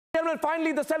Tribunal.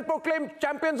 Finally, the self-proclaimed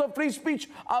champions of free speech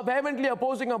are vehemently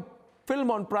opposing a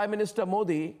film on Prime Minister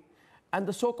Modi, and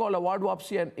the so-called award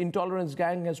wapsi and intolerance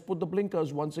gang has put the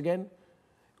blinkers once again.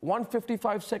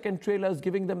 155-second trailers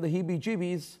giving them the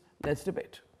heebie-jeebies. Let's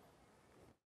debate.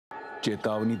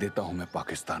 चेतावनी देता हूं मैं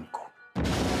पाकिस्तान को,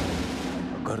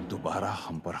 अगर दोबारा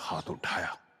हम पर हाथ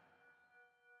उठाया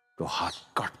तो हाथ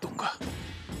काट दूंगा.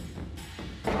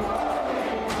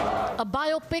 A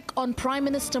biopic on Prime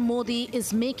Minister Modi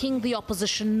is making the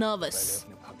opposition nervous.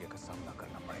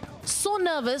 So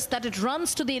nervous that it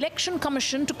runs to the Election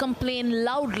Commission to complain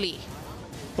loudly.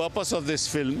 Purpose of this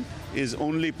film is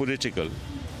only political,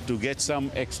 to get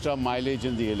some extra mileage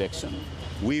in the election.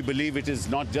 We believe it is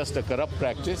not just a corrupt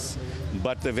practice,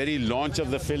 but the very launch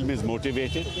of the film is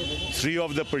motivated. 3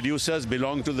 of the producers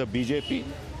belong to the BJP,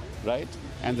 right?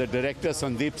 And the director,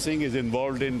 Sandeep Singh, is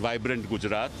involved in Vibrant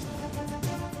Gujarat.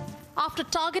 After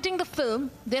targeting the film,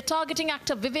 they're targeting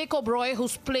actor Vivek Oberoi,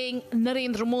 who's playing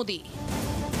Narendra Modi.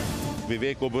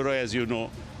 Vivek Oberoi, as you know,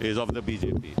 is of the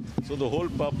BJP. So the whole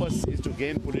purpose is to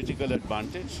gain political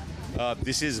advantage.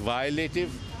 This is violative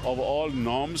of all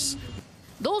norms.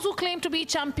 Those who claim to be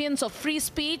champions of free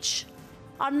speech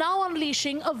are now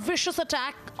unleashing a vicious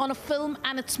attack on a film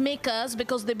and its makers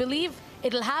because they believe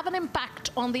it'll have an impact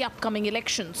on the upcoming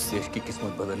elections. In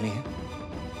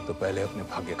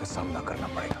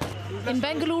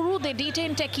Bengaluru, they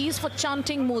detained techies for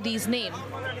chanting Modi's name.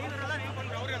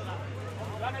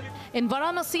 In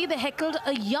Varanasi, they heckled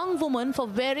a young woman for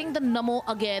wearing the Namo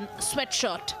Again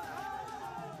sweatshirt.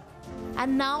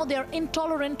 And now they're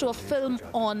intolerant to a film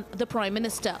on the Prime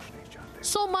Minister.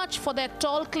 So much for their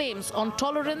tall claims on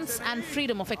tolerance and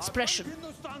freedom of expression.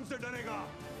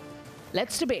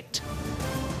 Let's debate.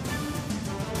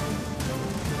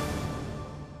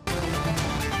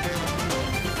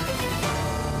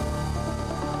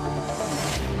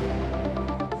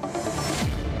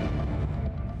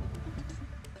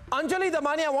 Anjali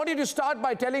Damani, I want you to start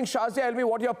by telling Shazia Elmi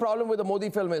what your problem with the Modi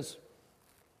film is.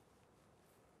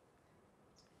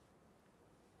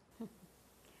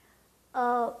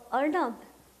 Arnab,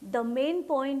 the main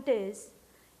point is,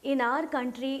 in our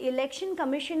country, Election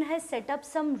Commission has set up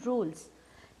some rules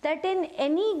that in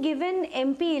any given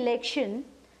MP election,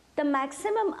 the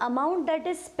maximum amount that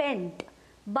is spent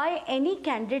by any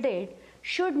candidate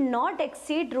should not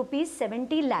exceed rupees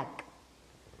 70 lakh.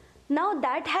 Now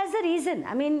that has a reason.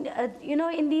 I mean,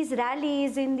 in these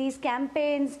rallies, in these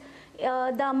campaigns,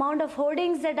 the amount of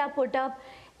hoardings that are put up,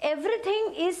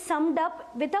 everything is summed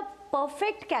up with a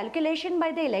perfect calculation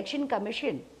by the Election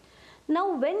Commission.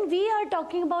 Now, when we are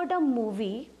talking about a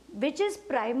movie which is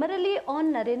primarily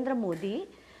on Narendra Modi,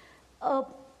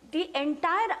 the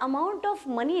entire amount of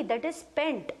money that is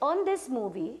spent on this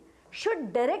movie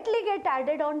should directly get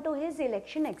added on to his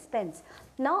election expense.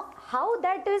 Now, how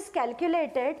that is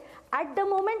calculated, at the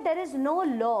moment there is no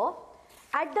law.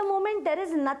 At the moment there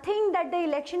is nothing that the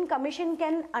Election Commission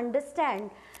can understand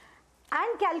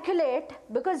and calculate,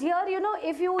 because here,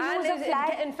 if you use a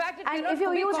flag, in fact, and if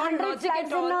you use 100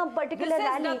 flags in a particular rally, this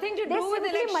has nothing to do with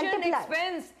election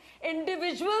expense.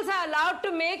 Individuals are allowed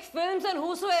to make films on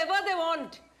whosoever they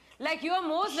want. Like, you are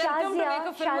most welcome to make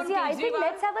a film on Kejriwal. I think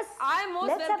let's have a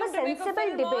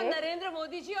sensible debate. Narendra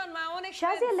Modi ji on my own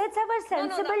expense. Shazia, let's have a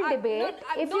sensible debate.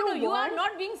 You are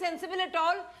not being sensible at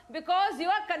all, because you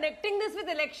are connecting this with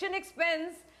election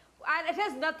expense. And it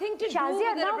has nothing to do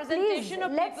with the representation of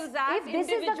people's acts. If this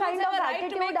is the kind of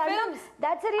attitude,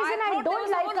 that's the reason I don't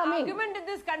like coming.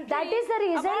 That is the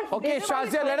reason. Okay,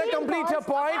 Shazia, let her complete her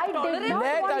point.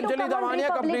 Let Anjali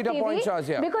Damania complete her point,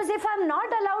 Shazia. Because if I'm not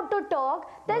allowed to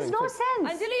talk, there's no sense.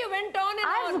 Anjali, you went on and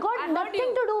on. I've got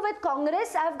nothing to do with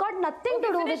Congress. I've got nothing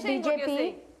to do with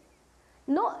BJP.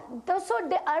 No, so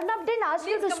Arnab didn't ask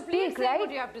you to speak, right?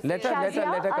 Let her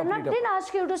Arnab didn't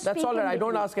ask you to speak. That's all right. I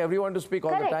don't ask everyone to speak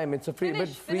all the time. It's a free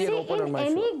and open on my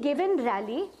show. In any given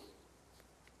rally,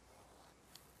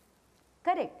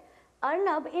 correct.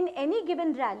 Arnab, in any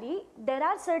given rally, there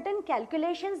are certain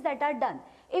calculations that are done.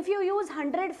 If you use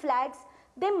 100 flags,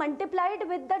 they multiply it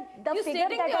with the figure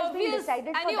that has been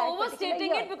decided for that particular year. And you're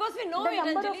overstating it because we know the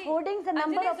number of hoardings, the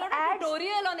number of ads,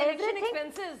 tutorial on election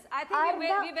expenses. I think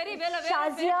we're very well aware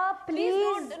Shazia, of it. Please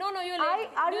don't. No, you're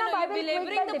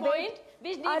belaboring the point,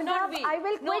 which need not be. I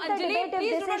will quit the debate if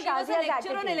this is Shazia's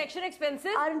attitude. On election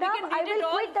expenses. Arnab, I will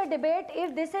quit the debate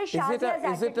if this is Shazia's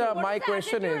attitude. Is it my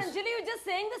question is... Anjali, you're just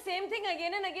saying the same thing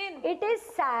again and again. It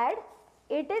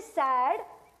is sad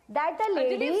that a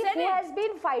lady who has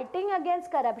been fighting against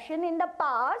corruption in the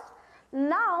past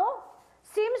now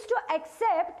seems to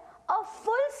accept a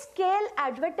full-scale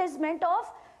advertisement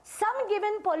of some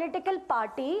given political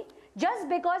party just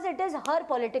because it is her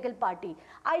political party.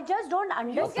 I just don't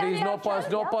understand. Please, no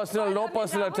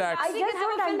personal attacks. I just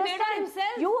don't understand.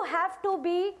 You have to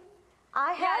be.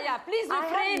 Please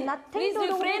refrain. Please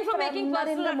refrain from making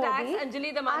personal attacks,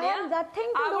 Anjali Damania. I have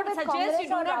nothing to do with with suggest you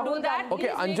do not do that. Okay,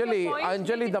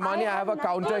 Anjali Damania, I have a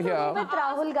counter here. With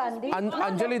Rahul Gandhi.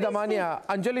 Anjali Damania,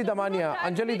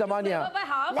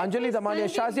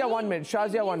 Shazia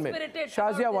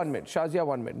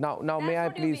 1 minute. Now may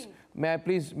I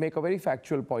please make a very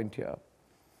factual point here.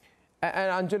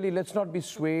 And Anjali, let's not be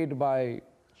swayed by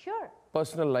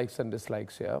personal likes and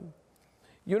dislikes here.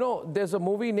 You know, there's a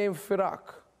movie named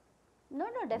Firak. No,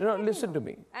 definitely. Listen to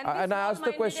me. And I asked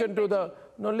the question to the...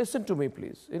 No, listen to me,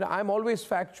 please. You know, I'm always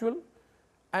factual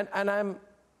and I'm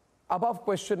above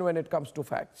question when it comes to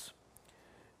facts.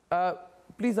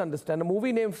 Please understand, a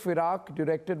movie named Firak,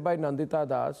 directed by Nandita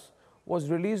Das, was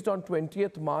released on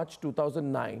 20th March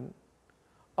 2009,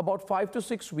 about 5 to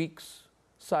 6 weeks,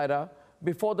 Saira,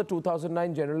 before the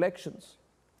 2009 general elections.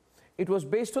 It was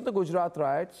based on the Gujarat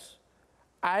riots,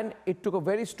 and it took a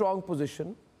very strong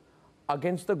position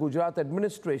against the Gujarat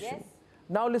administration. Yes.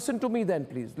 Now listen to me then,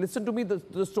 please. Listen to me,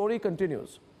 the story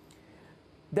continues.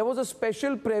 There was a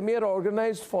special premiere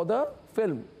organized for the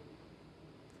film.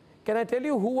 Can I tell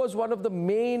you who was one of the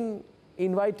main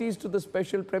invitees to the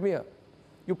special premiere?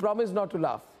 You promised not to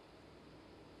laugh.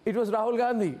 It was Rahul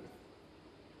Gandhi.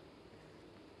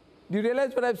 Do you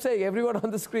realize what I'm saying? Everyone on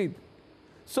the screen.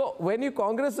 So when your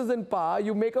Congress is in power,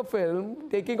 you make a film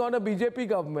taking on a BJP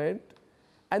government,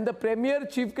 and the premier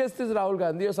chief guest is Rahul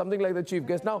Gandhi or something like the chief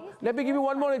guest. Now, let me give you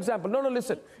one more example. No,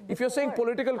 listen. If you're saying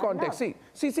political context, see,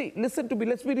 listen to me.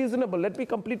 Let's be reasonable. Let me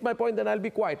complete my point, then I'll be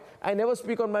quiet. I never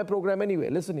speak on my program anyway.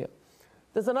 Listen here.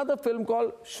 There's another film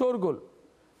called Shorgul.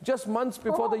 Just months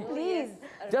before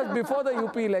just before the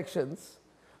UP elections,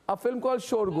 a film called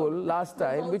Shorgul last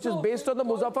time, which is based on the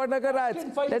Muzaffarnagar riots.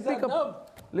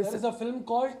 There is a film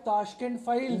called Tashkent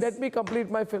Files. Let me complete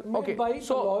my film. Okay.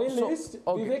 So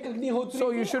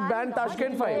you should ban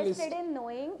Tashkent Files.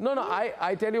 No,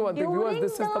 I tell you one thing, viewers,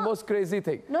 this is the most crazy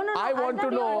thing. I want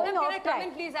to know.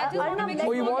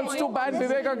 He wants to ban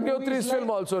Vivek Agnihotry's film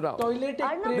also now.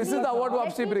 This is the Award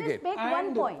Wapsi Brigade.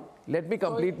 Let me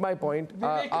complete my point.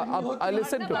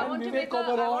 Listen to I want to make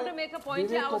a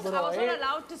point. I was not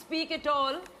allowed to speak at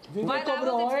all while I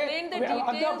was explaining the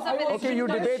details of election. Okay, you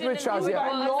debate with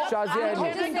Shazia.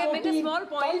 Make a small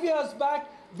point. 5 years back,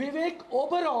 Vivek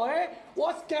Oberoi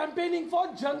was campaigning for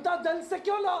Janata Dal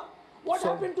Secular. What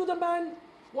happened to the man?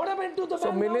 What happened to the man?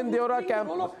 So Milind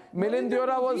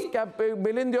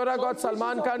Deora got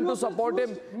Salman Khan to support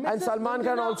him, and Salman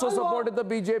Khan also supported the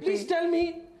BJP. Please tell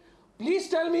me.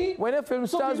 When a film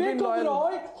star has been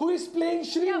loyal, who is playing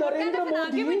Shri Narendra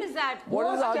Modi, what is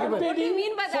the argument? What do you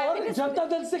mean by that? For Janata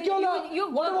Dal Secular.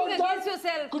 You're working against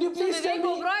yourself. Could you please tell me?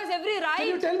 Vivek Oberoi has every right. Can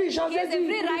you tell me, Shazia? He has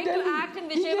every right to act in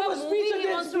whichever movie he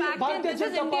wants to act in. This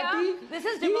is India. This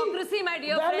is democracy, my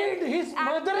dear friend. His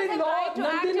mother-in-law,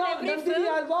 Nandini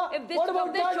Alva. What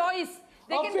about that? Choice.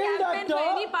 They can campaign for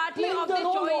any party of their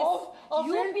choice.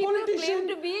 You people claim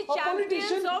to be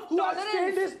champions of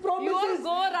tolerance. You all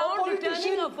go around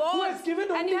returning awards,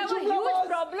 and you have a huge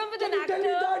problem with an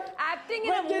actor acting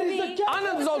in a movie.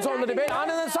 Anand is also on the debate.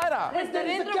 Anand and Saira.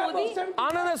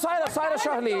 Anand and Saira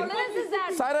Shahleen.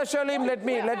 Saira Shahleen,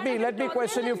 let me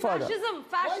question you further.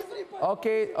 Fascism.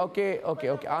 Okay.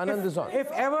 Anand is on.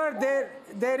 If ever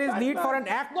there is need for an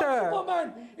actor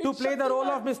to play the role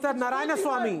of Mr.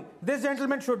 Narayanaswamy, this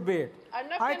gentleman should be it.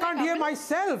 I can't hear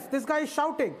myself. This guy is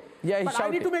shouting. Yeah, he's but shouting. I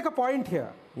need to make a point here.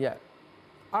 Yeah.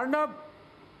 Arnab,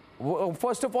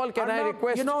 first of all, can I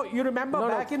request... You remember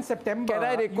back in September... Can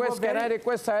I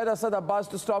request Syed Asad Abbas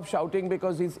to stop shouting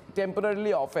because he's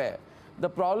temporarily off air? The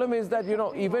problem is that,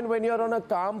 even when you're on a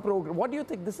calm program... What do you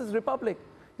think? This is Republic.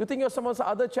 You think you're someone's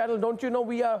other channel? Don't you know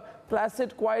we are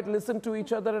placid, quiet, listen to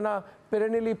each other and are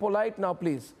perennially polite? Now,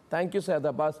 please. Thank you, Syed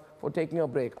Abbas, for taking a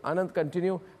break. Anand,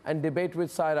 continue and debate with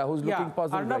Saira, who's looking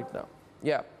puzzled right now.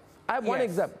 Yeah. I have one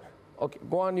example. Okay,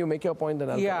 go on. You make your point,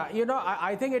 then I'll come.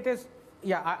 I think it is...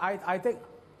 Yeah, I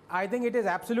think it is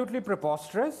absolutely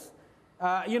preposterous,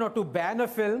 to ban a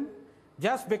film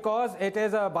just because it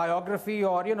is a biography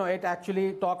or, it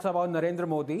actually talks about Narendra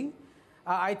Modi.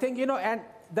 I think, and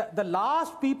the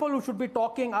last people who should be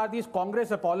talking are these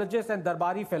Congress apologists and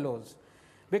Darbari fellows.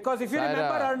 Because if you remember,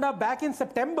 Arnab, back in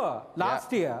September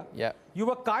last year, you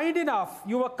were kind enough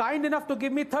to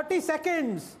give me 30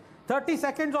 seconds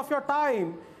of your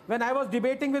time when I was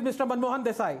debating with Mr. Manmohan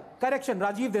Desai,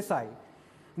 Rajiv Desai,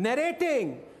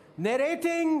 narrating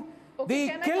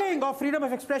the killing of freedom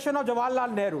of expression of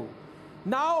Jawaharlal Nehru.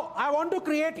 Now, I want to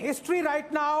create history right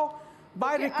now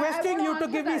by requesting you to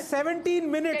give me 17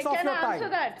 minutes of your time. Can I answer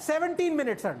that? 17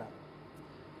 minutes, Arnab.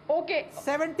 Okay.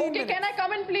 17 minutes. Can I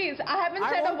come in, please? I haven't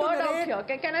said a word out here.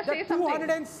 Can I say something?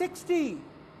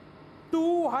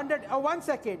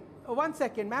 1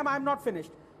 second, ma'am, I'm not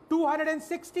finished.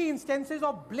 260 instances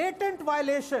of blatant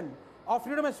violation of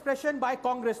freedom of expression by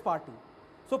Congress party.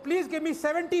 So please give me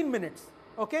 17 minutes.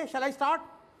 Okay, shall I start?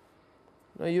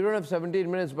 No, you don't have 17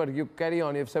 minutes, but you carry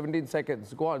on. You have 17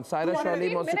 seconds. Go on. Cyrus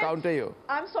Shalim wants to counter you.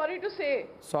 I'm sorry to say.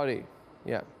 Sorry.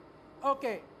 Yeah.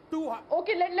 Okay.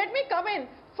 Okay, let me come in.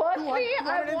 Firstly,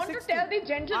 I want to tell the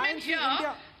gentleman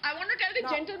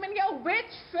here,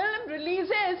 which film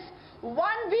releases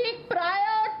 1 week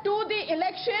prior to the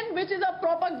election, which is a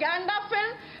propaganda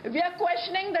film. We are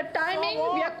questioning the timing,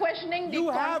 we are questioning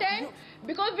the content,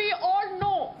 because we all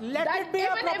know that it be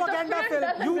a propaganda film.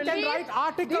 You can write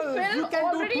articles, you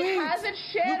can do tweets,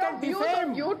 you can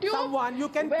defame someone, you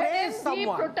can praise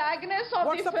someone. The protagonist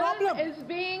of the film is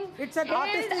being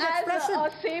hailed as a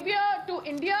savior to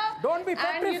India. Don't be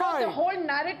petrified. And the whole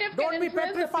narrative Don't be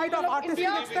petrified of artistic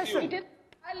expression.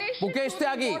 Mukesh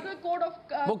Tyagi.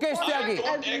 Mukesh Tyagi.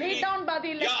 As laid down by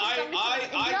the Election Commission of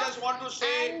India. I just want to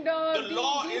say the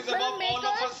law is above all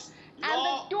of us.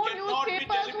 Law cannot be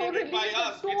designated by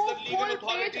us. It's the legal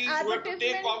authorities who have to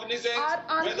take cognizance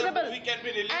whether a movie can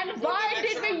be released before the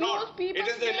election or not. It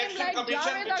is the Election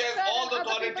Commission which has all the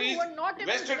authorities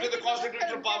vested with the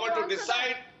constitutional power to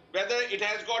decide whether it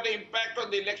has got an impact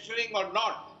on the electioning or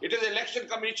not. It is Election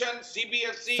Commission,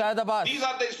 CBFC. Saadabad. These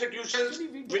are the institutions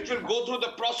which will go through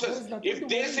the process. If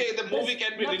they say the movie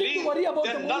can be released,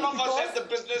 then none of us have the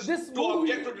business to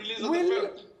object to release of the film.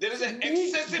 There is an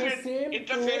excessive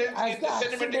interference in the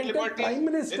cinematic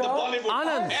liberties in the Bollywood.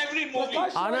 Anand. Every movie.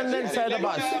 Anand and Syed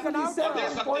Abbas.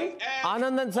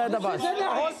 Anand and Syed Abbas.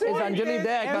 Is Anjali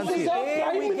there? I can't see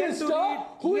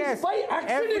it.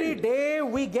 Every day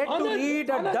we get to read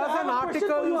a dozen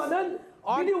articles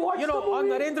on, on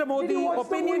Narendra Modi,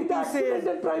 opinion pieces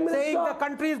saying the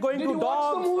country is going to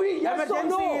dogs,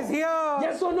 emergency is here,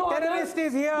 terrorist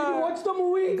is here,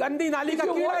 Gandhi Nali ka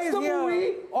Kida is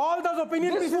here. All those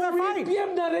opinion pieces are fine.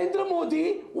 PM Narendra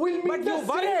Modi will meet but you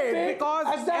worried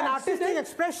because an artistic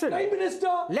expression.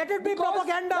 Let it be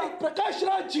propaganda. Like Prakash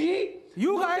Raj ji,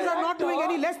 you guys are not doing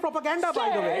any less propaganda,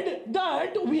 by the way.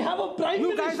 That we have a prime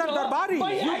minister. You guys are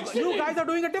Darbari. You guys are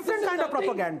doing a different kind of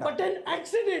propaganda. But an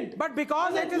accident. But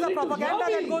because it is a propaganda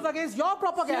that goes against your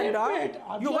propaganda,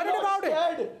 you worried about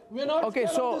it. Okay,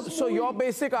 so your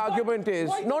basic argument is...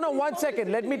 No, 1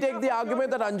 second. Let me take the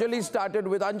argument that Anjali started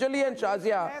with. Anjali and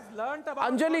Shazia.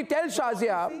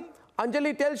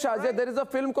 Anjali, tell Shazia, there is a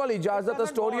film called Ijazat, a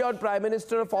story on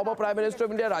former Prime Minister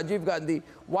of India, Rajiv Gandhi.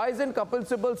 Why isn't Kapil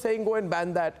Sibal saying go and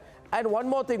ban that? And one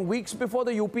more thing, weeks before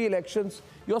the UP elections,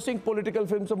 you're seeing political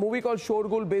films. A movie called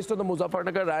Shorgul based on the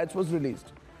Muzaffarnagar riots was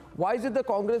released. Why is it the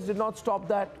Congress did not stop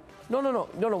that? No,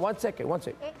 1 second.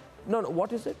 No,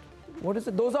 what is it? What is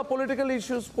it? Those are political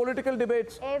issues, political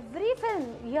debates. Every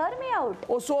film, hear me out.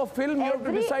 Oh, so a film you have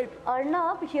to decide.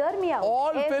 Arnab, hear me out.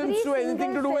 All films to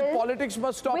anything to do with politics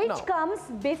must stop now. Which comes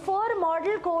before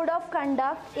model code of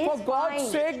conduct is For God's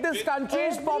sake, this country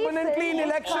is permanently in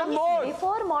election mode.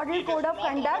 Before model code of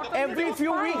conduct, every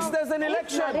few weeks there's an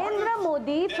election. Narendra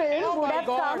Modi film would have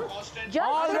come just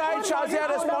all right, Shazia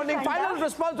responding. Final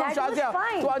response from Shazia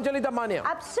to Anjali Damania.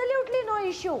 Absolutely no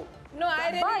issue. No,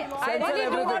 I really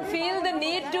do not feel the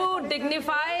need to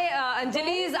dignify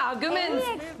Anjali's arguments,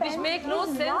 which make no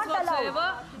sense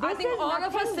whatsoever. I think all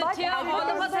of us sit here, all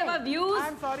of us have our views,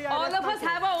 all of us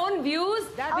have our own views.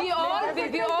 We all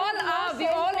indulge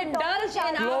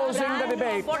in our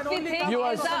brand, what we think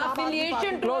is the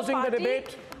affiliation to a party.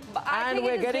 And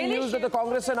we're getting news that the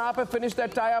Congress and AAP have finished their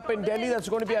tie-up in Delhi. That's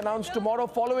going to be announced tomorrow.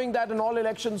 Following that and all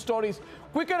election stories,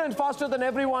 quicker and faster than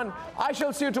everyone. I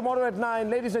shall see you tomorrow at 9.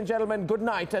 Ladies and gentlemen, good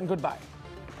night and goodbye.